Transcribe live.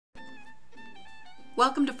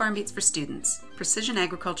Welcome to FarmBeats for Students, precision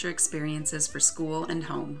agriculture experiences for school and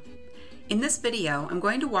home. In this video, I'm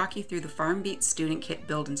going to walk you through the FarmBeats Student Kit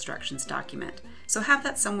Build Instructions document, so have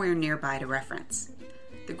that somewhere nearby to reference.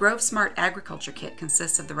 The Grove Smart Agriculture Kit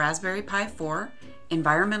consists of the Raspberry Pi 4,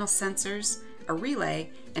 environmental sensors, a relay,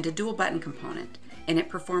 and a dual button component, and it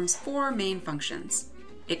performs four main functions.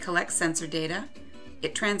 It collects sensor data,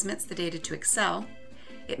 it transmits the data to Excel,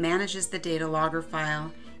 it manages the data logger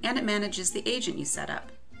file, and it manages the agent you set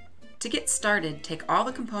up. To get started, take all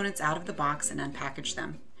the components out of the box and unpackage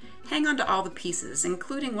them. Hang on to all the pieces,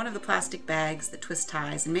 including one of the plastic bags, the twist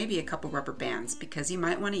ties, and maybe a couple rubber bands, because you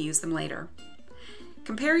might want to use them later.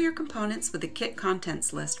 Compare your components with the kit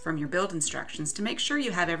contents list from your build instructions to make sure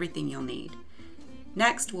you have everything you'll need.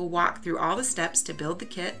 Next, we'll walk through all the steps to build the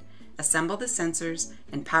kit, assemble the sensors,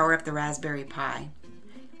 and power up the Raspberry Pi.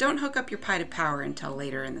 Don't hook up your Pi to power until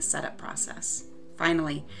later in the setup process.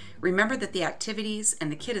 Finally, remember that the activities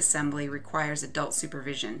and the kit assembly requires adult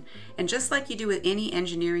supervision, and just like you do with any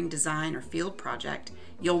engineering, design, or field project,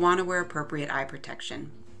 you'll want to wear appropriate eye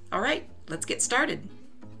protection. All right, let's get started.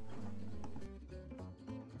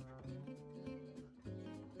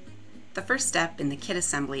 The first step in the kit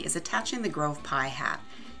assembly is attaching the Grove Pi hat.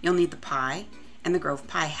 You'll need the Pi and the Grove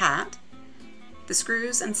Pi hat, the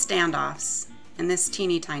screws and standoffs, and this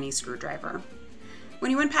teeny tiny screwdriver. When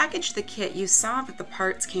you unpackaged the kit, you saw that the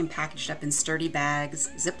parts came packaged up in sturdy bags,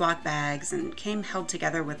 Ziploc bags, and came held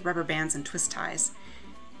together with rubber bands and twist ties.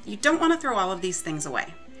 You don't want to throw all of these things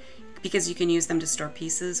away, because you can use them to store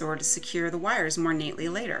pieces or to secure the wires more neatly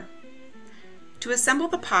later. To assemble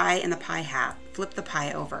the Pi and the Pi hat, flip the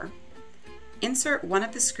Pi over. Insert one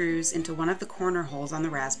of the screws into one of the corner holes on the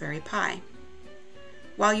Raspberry Pi.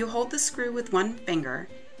 While you hold the screw with one finger,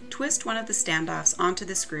 twist one of the standoffs onto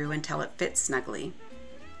the screw until it fits snugly,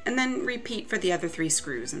 and then repeat for the other three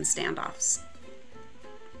screws and standoffs.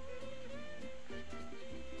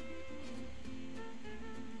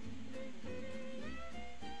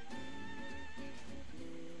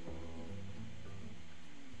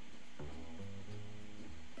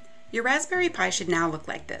 Your Raspberry Pi should now look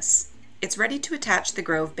like this. It's ready to attach the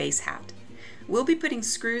Grove base hat. We'll be putting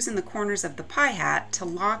screws in the corners of the Pi hat to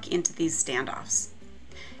lock into these standoffs.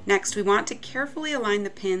 Next, we want to carefully align the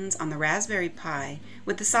pins on the Raspberry Pi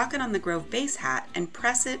with the socket on the Grove base hat and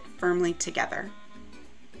press it firmly together.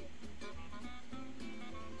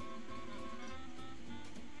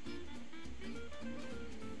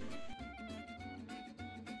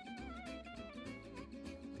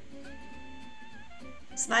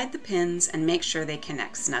 Slide the pins and make sure they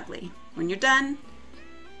connect snugly. When you're done,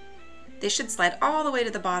 they should slide all the way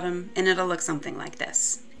to the bottom and it'll look something like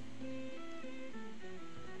this.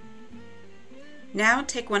 Now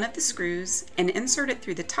take one of the screws and insert it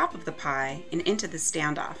through the top of the Pi and into the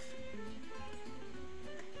standoff.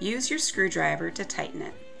 Use your screwdriver to tighten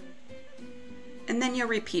it. And then you'll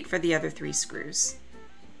repeat for the other three screws.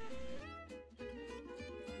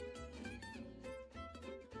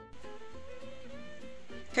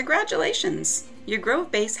 Congratulations! Your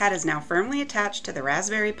Grove base hat is now firmly attached to the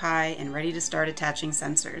Raspberry Pi and ready to start attaching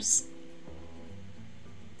sensors.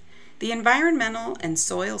 The environmental and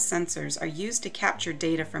soil sensors are used to capture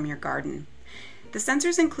data from your garden. The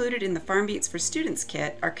sensors included in the FarmBeats for Students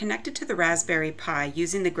kit are connected to the Raspberry Pi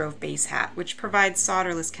using the Grove base hat, which provides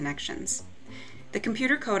solderless connections. The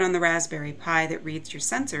computer code on the Raspberry Pi that reads your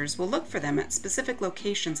sensors will look for them at specific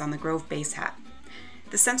locations on the Grove base hat.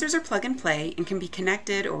 The sensors are plug and play and can be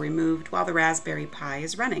connected or removed while the Raspberry Pi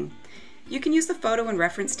is running. You can use the photo and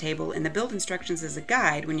reference table in the build instructions as a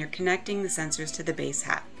guide when you're connecting the sensors to the base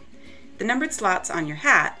hat. The numbered slots on your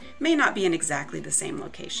hat may not be in exactly the same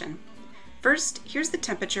location. First, here's the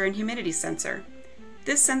temperature and humidity sensor.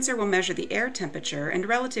 This sensor will measure the air temperature and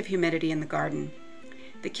relative humidity in the garden.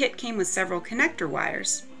 The kit came with several connector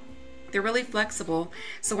wires. They're really flexible,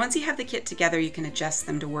 so once you have the kit together, you can adjust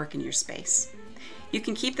them to work in your space. You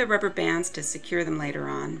can keep the rubber bands to secure them later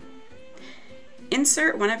on.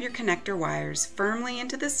 Insert one of your connector wires firmly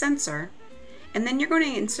into the sensor, and then you're going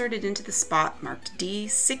to insert it into the spot marked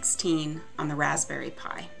D16 on the Raspberry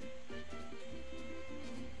Pi.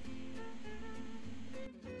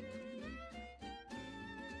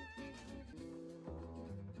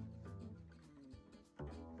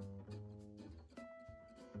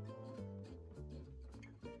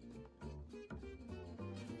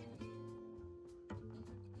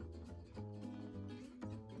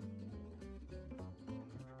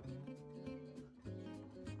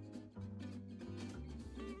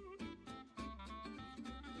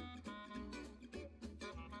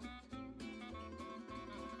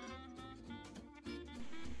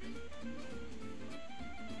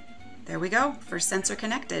 There we go, first sensor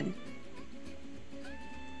connected.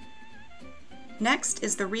 Next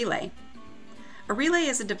is the relay. A relay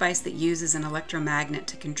is a device that uses an electromagnet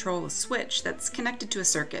to control a switch that's connected to a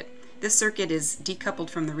circuit. This circuit is decoupled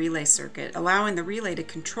from the relay circuit, allowing the relay to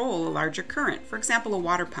control a larger current, for example, a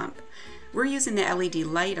water pump. We're using the LED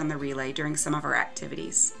light on the relay during some of our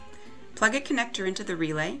activities. Plug a connector into the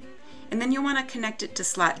relay, and then you'll want to connect it to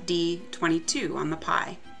slot D22 on the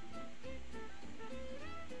Pi.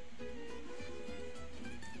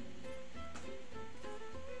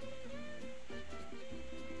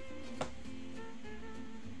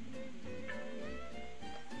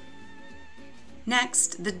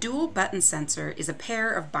 Next, the dual button sensor is a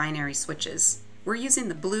pair of binary switches. We're using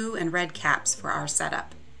the blue and red caps for our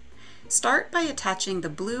setup. Start by attaching the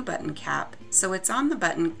blue button cap so it's on the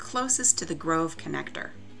button closest to the Grove connector.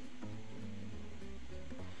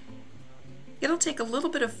 It'll take a little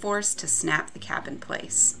bit of force to snap the cap in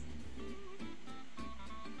place.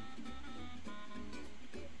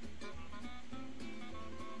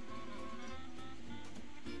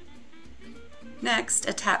 Next,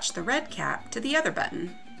 attach the red cap to the other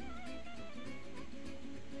button.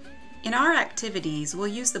 In our activities, we'll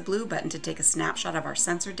use the blue button to take a snapshot of our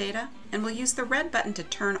sensor data, and we'll use the red button to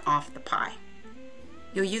turn off the Pi.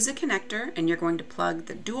 You'll use a connector, and you're going to plug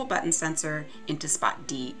the dual button sensor into spot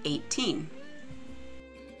D18.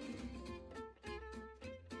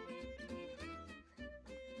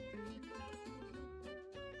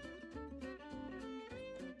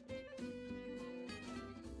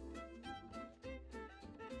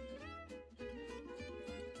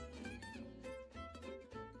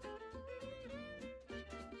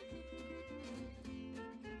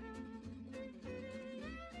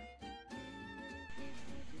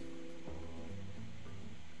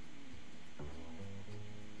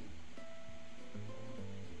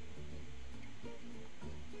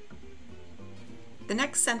 The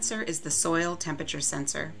next sensor is the soil temperature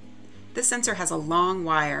sensor. This sensor has a long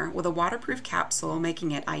wire with a waterproof capsule,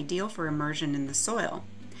 making it ideal for immersion in the soil.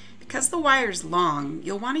 Because the wire is long,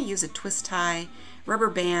 you'll want to use a twist tie, rubber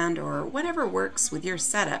band, or whatever works with your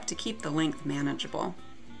setup to keep the length manageable.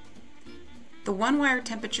 The one-wire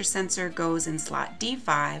temperature sensor goes in slot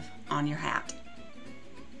D5 on your hat.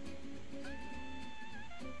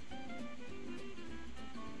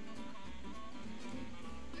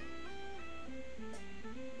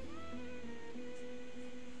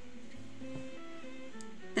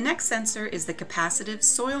 The next sensor is the capacitive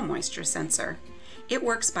soil moisture sensor. It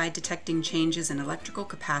works by detecting changes in electrical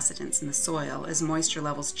capacitance in the soil as moisture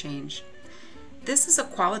levels change. This is a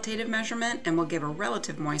qualitative measurement and will give a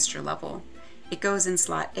relative moisture level. It goes in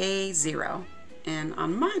slot A0, and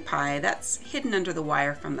on my Pi that's hidden under the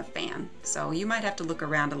wire from the fan, so you might have to look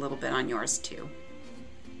around a little bit on yours too.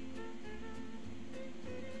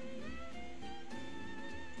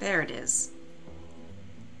 There it is.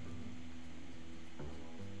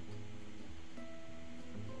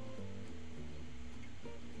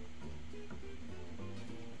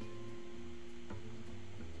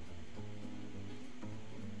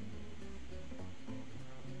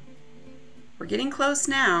 We're getting close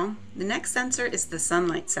now. The next sensor is the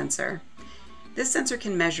sunlight sensor. This sensor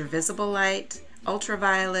can measure visible light,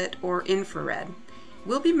 ultraviolet, or infrared.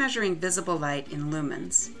 We'll be measuring visible light in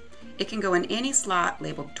lumens. It can go in any slot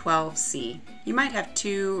labeled 12C. You might have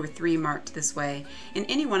 2 or 3 marked this way, and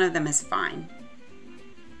any one of them is fine.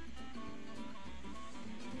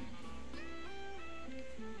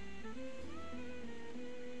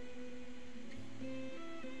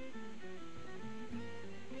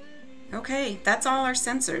 Okay, that's all our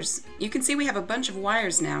sensors. You can see we have a bunch of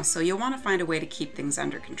wires now, so you'll want to find a way to keep things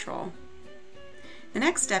under control. The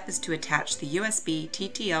next step is to attach the USB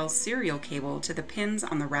TTL serial cable to the pins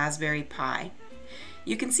on the Raspberry Pi.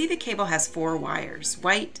 You can see the cable has 4 wires,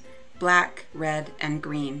 white, black, red, and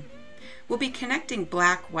green. We'll be connecting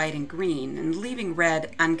black, white, and green and leaving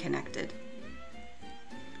red unconnected.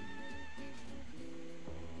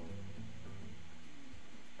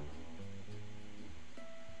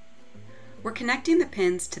 We're connecting the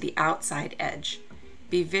pins to the outside edge.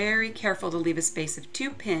 Be very careful to leave a space of 2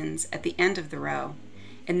 pins at the end of the row,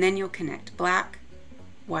 and then you'll connect black,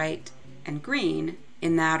 white, and green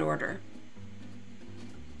in that order.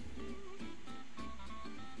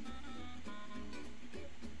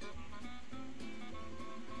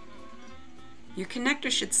 Your connector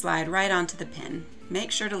should slide right onto the pin.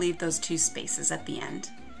 Make sure to leave those 2 spaces at the end.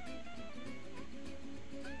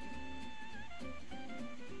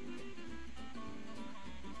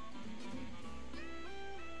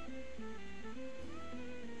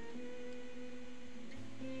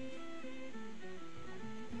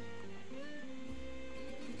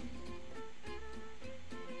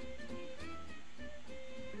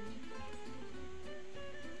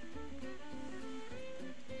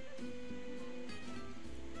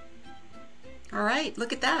 All right,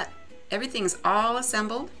 look at that. Everything's all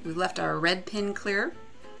assembled. We've left our red pin clear,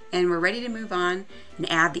 and we're ready to move on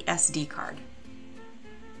and add the SD card.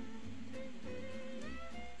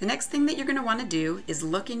 The next thing that you're going to want to do is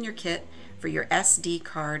look in your kit for your SD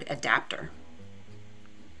card adapter.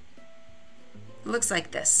 It looks like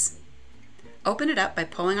this. Open it up by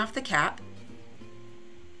pulling off the cap,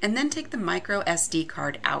 and then take the micro SD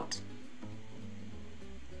card out.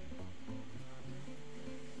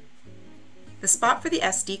 The spot for the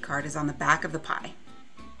SD card is on the back of the Pi,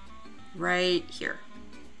 right here.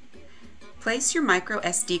 Place your micro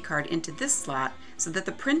SD card into this slot so that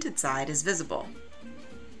the printed side is visible.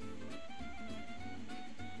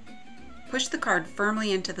 Push the card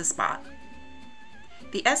firmly into the spot.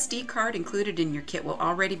 The SD card included in your kit will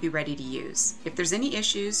already be ready to use. If there's any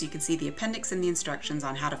issues, you can see the appendix in the instructions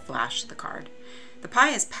on how to flash the card. The Pi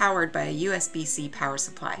is powered by a USB-C power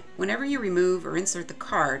supply. Whenever you remove or insert the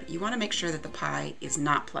card, you want to make sure that the Pi is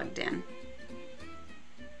not plugged in.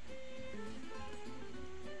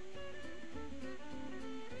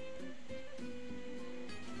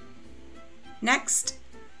 Next,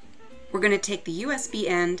 we're going to take the USB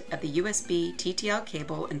end of the USB TTL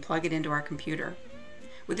cable and plug it into our computer.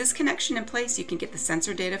 With this connection in place, you can get the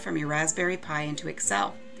sensor data from your Raspberry Pi into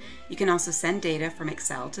Excel. You can also send data from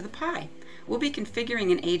Excel to the Pi. We'll be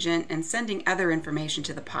configuring an agent and sending other information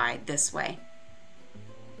to the Pi this way.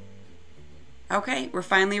 Okay, we're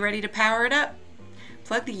finally ready to power it up.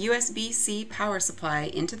 Plug the USB-C power supply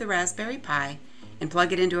into the Raspberry Pi and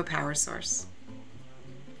plug it into a power source.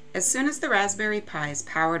 As soon as the Raspberry Pi is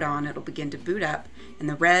powered on, it'll begin to boot up and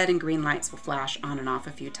the red and green lights will flash on and off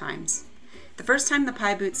a few times. The first time the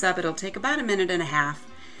Pi boots up, it'll take about 1.5 minutes,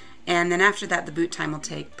 and then after that the boot time will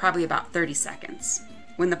take probably about 30 seconds.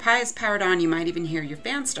 When the Pi is powered on, you might even hear your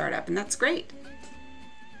fan start up, and that's great.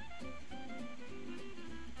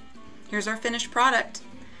 Here's our finished product.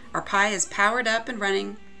 Our Pi is powered up and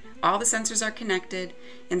running, all the sensors are connected,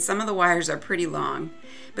 and some of the wires are pretty long.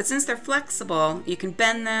 But since they're flexible, you can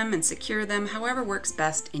bend them and secure them however works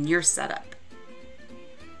best in your setup.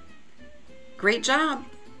 Great job!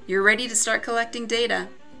 You're ready to start collecting data.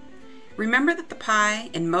 Remember that the Pi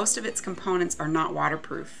and most of its components are not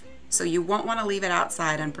waterproof, so you won't want to leave it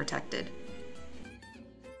outside unprotected.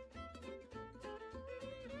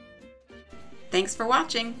 Thanks for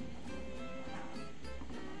watching.